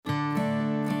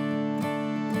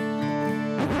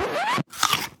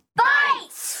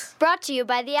Brought to you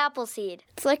by the Appleseed.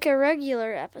 It's like a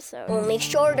regular episode. Only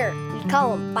shorter. We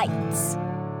call them bites.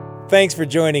 Thanks for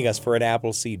joining us for an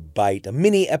Appleseed Bite, a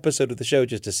mini episode of the show,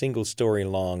 just a single story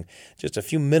long, just a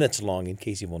few minutes long in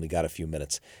case you've only got a few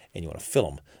minutes and you want to fill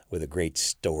them with a great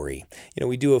story. You know,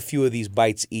 we do a few of these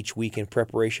bites each week in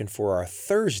preparation for our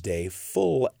Thursday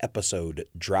full episode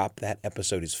drop. That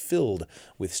episode is filled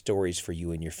with stories for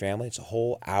you and your family. It's a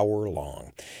whole hour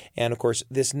long. And, of course,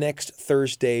 this next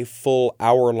Thursday full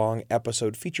hour-long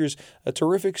episode features a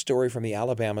terrific story from the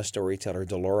Alabama storyteller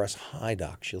Dolores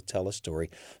Hydock. She'll tell a story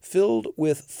filled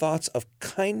with thoughts of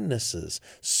kindnesses,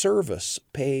 service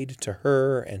paid to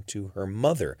her and to her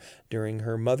mother during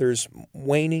her mother's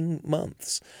waning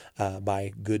months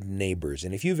by good neighbors.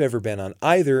 And if you've ever been on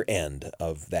either end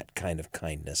of that kind of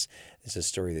kindness, it's a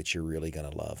story that you're really going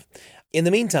to love. In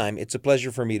the meantime, it's a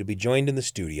pleasure for me to be joined in the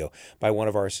studio by one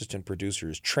of our assistant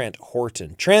producers, Trent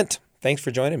Horton. Trent, thanks for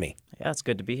joining me. Yeah, it's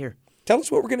good to be here. Tell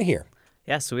us what we're going to hear.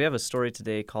 Yeah, so we have a story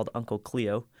today called Uncle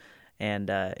Cleo. And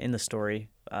in the story,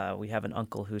 we have an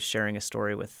uncle who's sharing a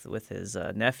story with his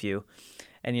nephew.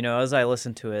 And, you know, as I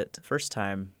listened to it the first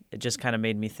time, it just kind of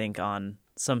made me think on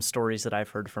some stories that I've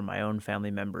heard from my own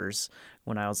family members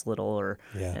when I was little or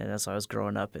and as I was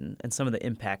growing up and some of the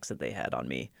impacts that they had on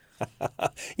me.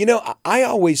 You know, I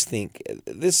always think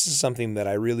this is something that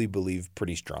I really believe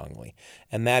pretty strongly,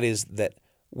 and that is that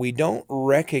we don't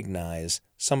recognize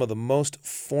some of the most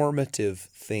formative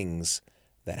things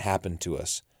that happen to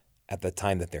us at the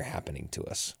time that they're happening to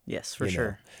us. Yes, for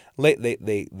sure.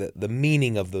 The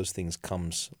meaning of those things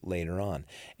comes later on.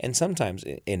 And sometimes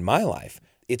in my life,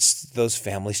 it's those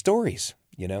family stories,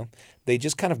 you know. They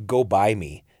just kind of go by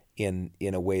me in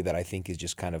a way that I think is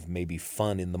just kind of maybe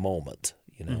fun in the moment,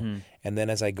 you know. Mm-hmm. And then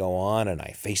as I go on and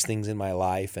I face things in my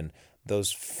life and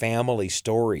those family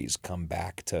stories come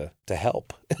back to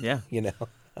help. Yeah. You know.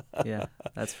 Yeah,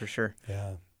 that's for sure.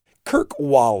 Yeah. Kirk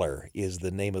Waller is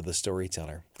the name of the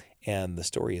storyteller. And the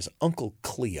story is Uncle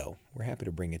Cleo. We're happy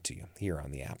to bring it to you here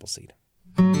on the Appleseed.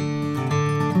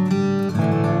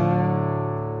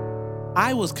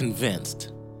 I was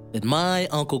convinced that my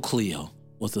Uncle Cleo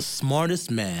was the smartest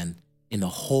man in the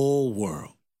whole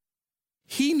world.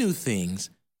 He knew things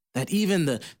that even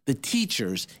the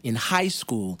teachers in high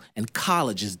school and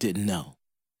colleges didn't know.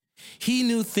 He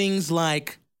knew things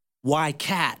like why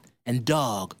cat and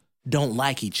dog don't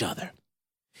like each other.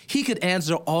 He could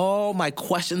answer all my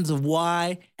questions of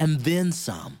why and then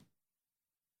some.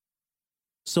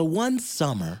 So one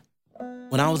summer,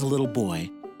 when I was a little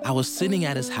boy, I was sitting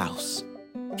at his house.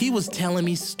 He was telling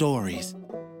me stories,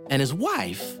 and his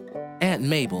wife, Aunt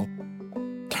Mabel,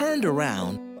 turned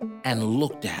around and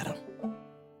looked at him.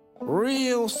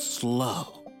 Real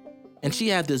slow. And she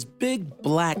had this big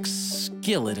black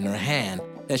skillet in her hand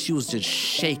that she was just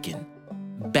shaking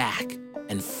back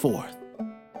and forth.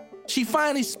 She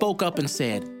finally spoke up and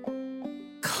said,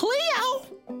 "Cleo,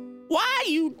 why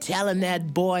you telling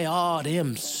that boy all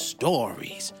them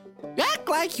stories? You act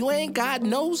like you ain't got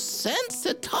no sense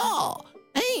at all.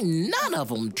 Ain't none of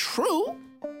them true."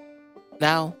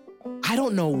 Now, I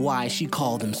don't know why she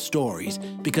called them stories,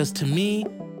 because to me,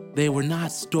 they were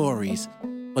not stories,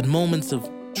 but moments of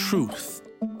truth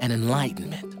and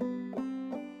enlightenment.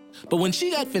 But when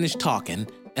she got finished talking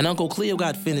and Uncle Cleo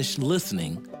got finished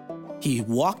listening, he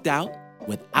walked out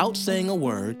without saying a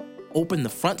word, opened the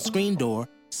front screen door,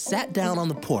 sat down on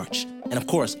the porch, and of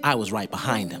course, I was right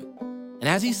behind him. And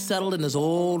as he settled in his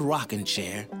old rocking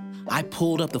chair, I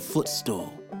pulled up the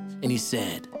footstool, and he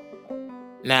said,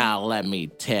 "Now let me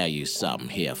tell you something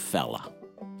here, fella.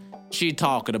 She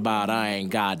talking about I ain't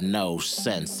got no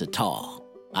sense at all.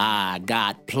 I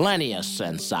got plenty of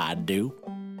sense, I do.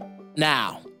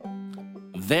 Now,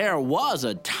 there was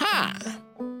a time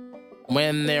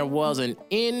when there wasn't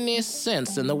any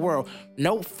sense in the world.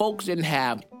 No folks didn't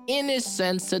have any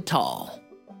sense at all.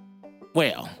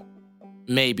 Well,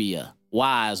 maybe a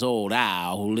wise old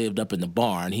owl who lived up in the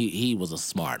barn, he was a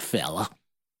smart fella.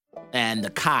 And the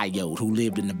coyote who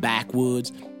lived in the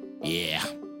backwoods, yeah,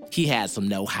 he had some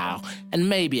know-how, and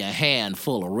maybe a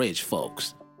handful of rich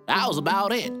folks. That was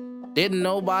about it. Didn't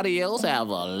nobody else have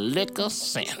a lick of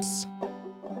sense.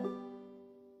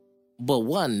 But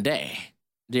one day,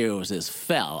 there was this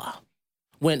fella,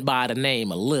 went by the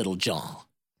name of Little John.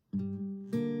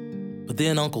 But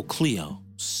then Uncle Cleo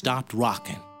stopped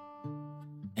rocking,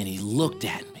 and he looked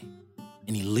at me,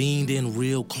 and he leaned in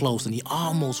real close, and he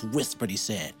almost whispered, he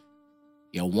said,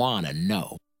 "You want to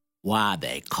know why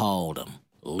they called him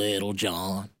Little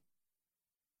John?"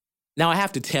 Now, I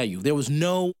have to tell you, there was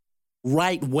no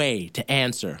right way to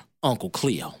answer Uncle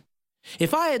Cleo.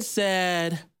 If I had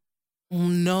said,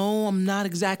 No, I'm not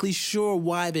exactly sure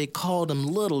why they called him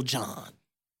Little John.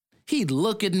 He'd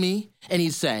look at me and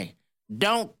he'd say,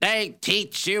 "Don't they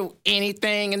teach you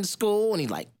anything in school?" And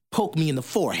he'd poke me in the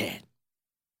forehead.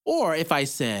 Or if I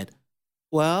said,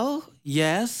 "Well,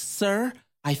 yes, sir,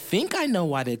 I think I know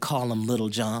why they call him Little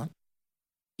John,"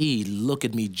 he'd look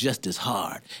at me just as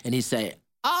hard and he'd say,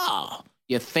 "Oh,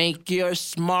 you think you're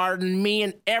smarter than me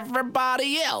and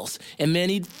everybody else?" And then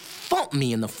he'd thump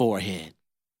me in the forehead.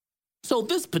 So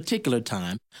this particular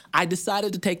time, I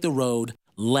decided to take the road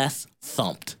less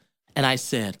thumped. And I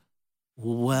said,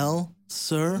 "Well,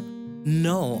 sir,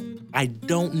 no, I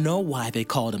don't know why they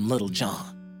called him Little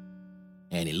John."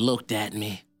 And he looked at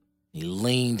me. He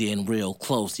leaned in real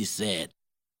close. He said,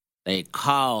 "They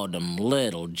called him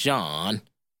Little John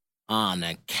on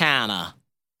account of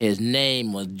his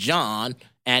name was John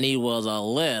and he was a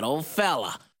little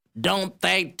fella. Don't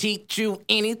they teach you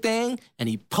anything?" And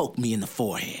he poked me in the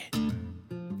forehead.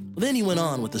 Then he went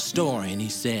on with the story and he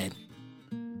said,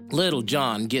 Little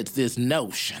John gets this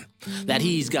notion that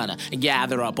he's gonna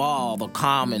gather up all the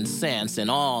common sense in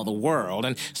all the world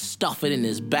and stuff it in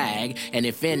his bag, and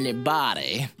if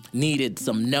anybody needed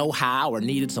some know-how or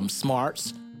needed some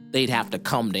smarts, they'd have to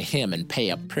come to him and pay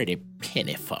a pretty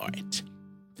penny for it.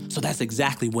 So that's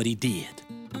exactly what he did.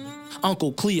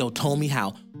 Uncle Cleo told me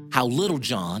how Little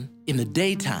John, in the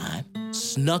daytime,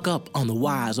 snuck up on the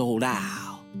wise old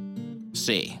owl.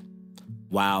 See,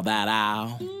 while that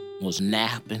owl was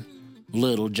napping,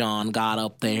 Little John got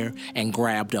up there and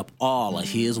grabbed up all of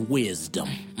his wisdom.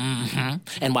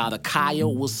 And while the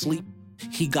coyote was asleep,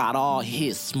 he got all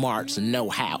his smarts and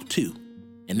know-how too.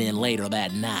 And then later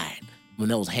that night, when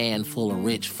those handful of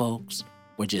rich folks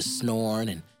were just snoring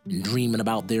and dreaming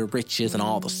about their riches and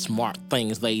all the smart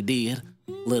things they did,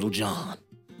 Little John,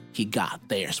 he got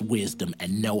their wisdom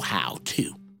and know-how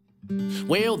too.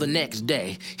 Well, the next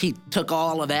day, he took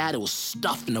all of that. It was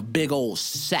stuffed in a big old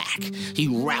sack. He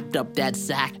wrapped up that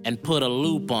sack and put a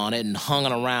loop on it and hung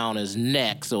it around his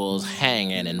neck so it was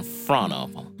hanging in front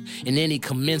of him. And then he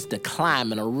commenced to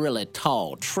climb in a really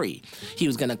tall tree. He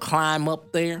was going to climb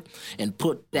up there and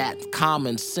put that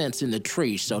common sense in the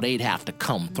tree so they'd have to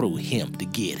come through him to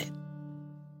get it.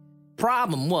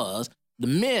 Problem was, the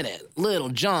minute Little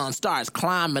John starts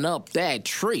climbing up that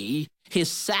tree, his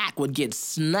sack would get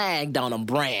snagged on a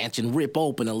branch and rip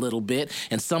open a little bit,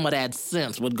 and some of that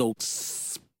sense would go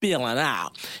spilling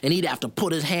out. And he'd have to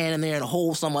put his hand in there and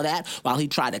hold some of that while he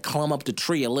tried to climb up the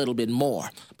tree a little bit more.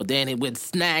 But then it would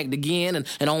snag again,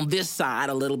 and on this side,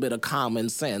 a little bit of common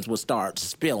sense would start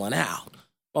spilling out.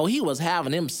 Well, he was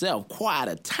having himself quite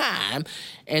a time,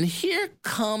 and here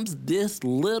comes this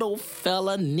little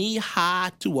fella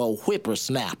knee-high to a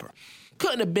whippersnapper.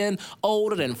 Couldn't have been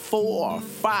older than 4 or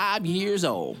 5 years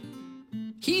old.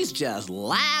 He's just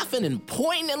laughing and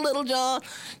pointing at Little John.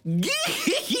 "Look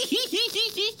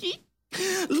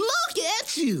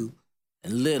at you."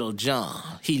 And Little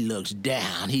John, he looks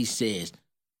down. He says,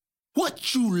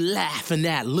 "What you laughing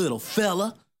at, little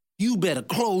fella? You better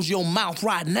close your mouth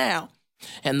right now."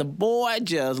 And the boy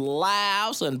just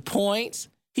laughs and points.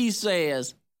 He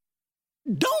says,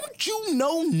 "Don't you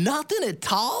know nothing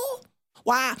at all?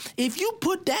 Why, if you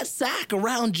put that sack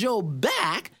around your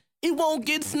back, it won't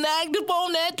get snagged up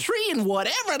on that tree, and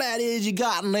whatever that is you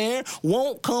got in there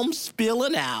won't come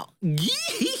spilling out."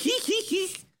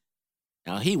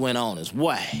 Now, he went on his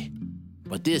way,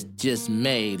 but this just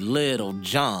made Little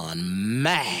John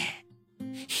mad.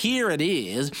 Here it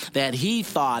is that he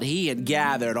thought he had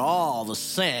gathered all the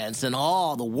sense in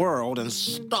all the world and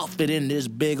stuffed it in this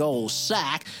big old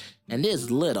sack, and this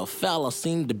little fella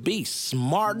seemed to be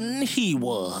smarter than he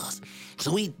was.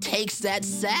 So he takes that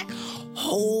sack,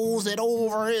 holds it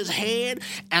over his head,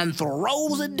 and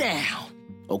throws it down.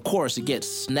 Of course, it gets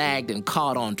snagged and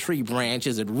caught on tree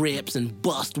branches. It rips and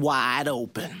busts wide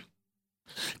open.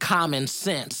 Common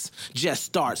sense just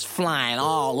starts flying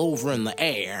all over in the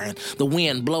air, and the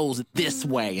wind blows it this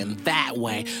way and that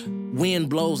way. Wind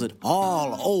blows it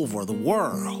all over the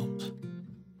world.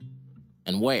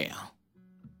 And well,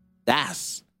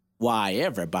 that's why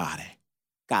everybody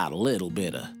got a little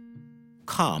bit of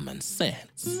common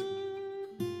sense.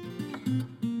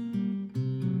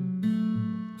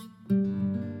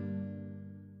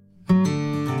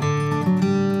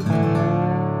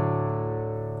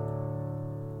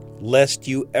 Lest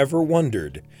you ever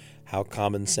wondered how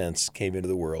common sense came into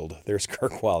the world, there's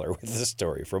Kirk Waller with the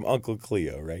story from Uncle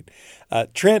Cleo, right?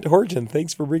 Trent Horton,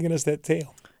 thanks for bringing us that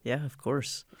tale. Yeah, of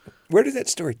course. Where did that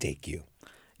story take you?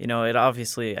 You know, it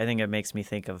obviously, I think it makes me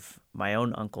think of my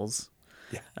own uncles.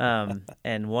 Yeah.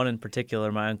 And one in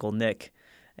particular, my Uncle Nick.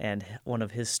 and one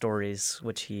of his stories,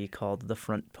 which he called The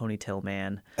Front Ponytail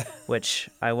Man, which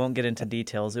I won't get into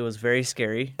details. It was very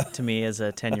scary to me as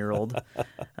a 10-year-old.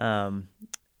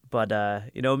 But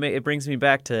it brings me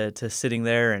back to sitting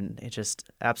there and it just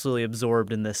absolutely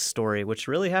absorbed in this story, which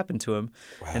really happened to him.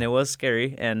 Wow. And it was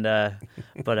scary. And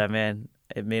man,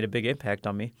 it made a big impact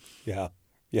on me. Yeah.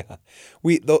 Yeah.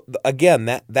 Again,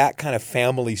 that kind of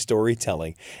family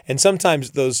storytelling. And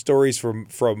sometimes those stories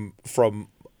from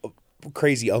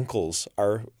crazy uncles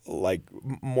are like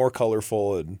more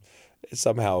colorful and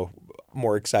somehow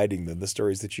more exciting than the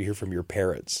stories that you hear from your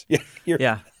parents.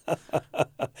 Yeah.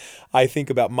 I think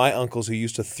about my uncles who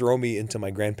used to throw me into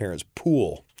my grandparents'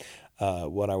 pool.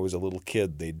 When I was a little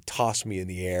kid, they'd toss me in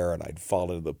the air and I'd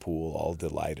fall into the pool all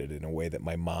delighted in a way that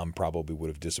my mom probably would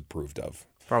have disapproved of.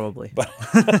 Probably.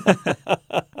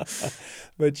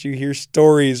 But you hear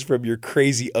stories from your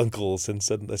crazy uncles and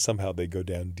somehow they go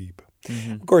down deep.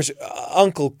 Mm-hmm. Of course,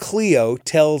 Uncle Cleo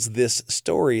tells this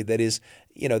story that is,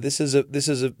 this is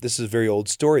a very old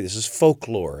story. This is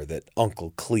folklore that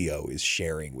Uncle Cleo is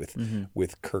sharing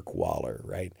with Kirk Waller,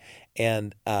 right?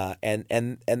 And at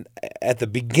the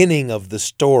beginning of the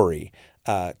story,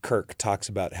 Kirk talks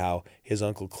about how his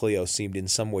Uncle Cleo seemed in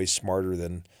some ways smarter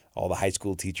than all the high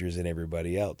school teachers and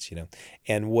everybody else,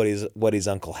 And what his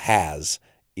uncle has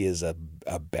is a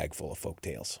bag full of folk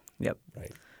tales. Yep.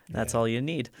 Right. That's all you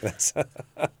need.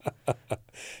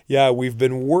 Yeah, we've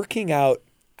been working out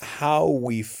how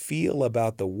we feel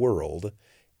about the world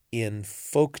in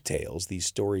folk tales, these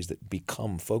stories that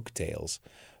become folk tales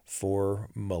for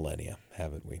millennia,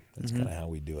 haven't we? That's kind of how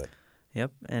we do it.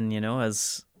 Yep. And,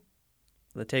 as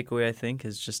the takeaway, I think,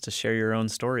 is just to share your own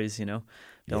stories,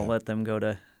 Don't let them go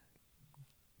to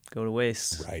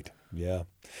waste. Right. Yeah.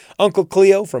 Uncle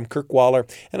Cleo from Kirk Waller.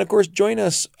 And, of course, join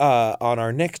us on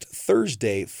our next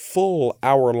Thursday full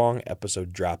hour-long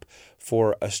episode drop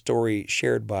for a story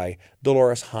shared by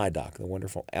Dolores Hydock, the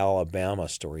wonderful Alabama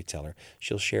storyteller.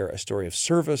 She'll share a story of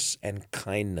service and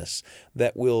kindness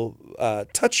that will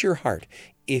touch your heart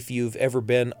if you've ever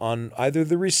been on either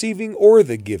the receiving or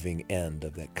the giving end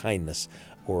of that kindness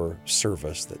or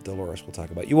service that Dolores will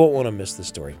talk about. You won't want to miss this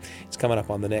story. It's coming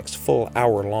up on the next full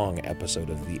hour-long episode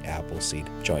of The Appleseed.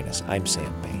 Join us. I'm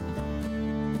Sam Payne.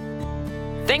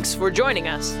 Thanks for joining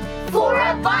us For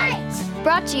a Bite!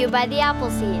 Brought to you by The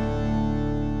Appleseed.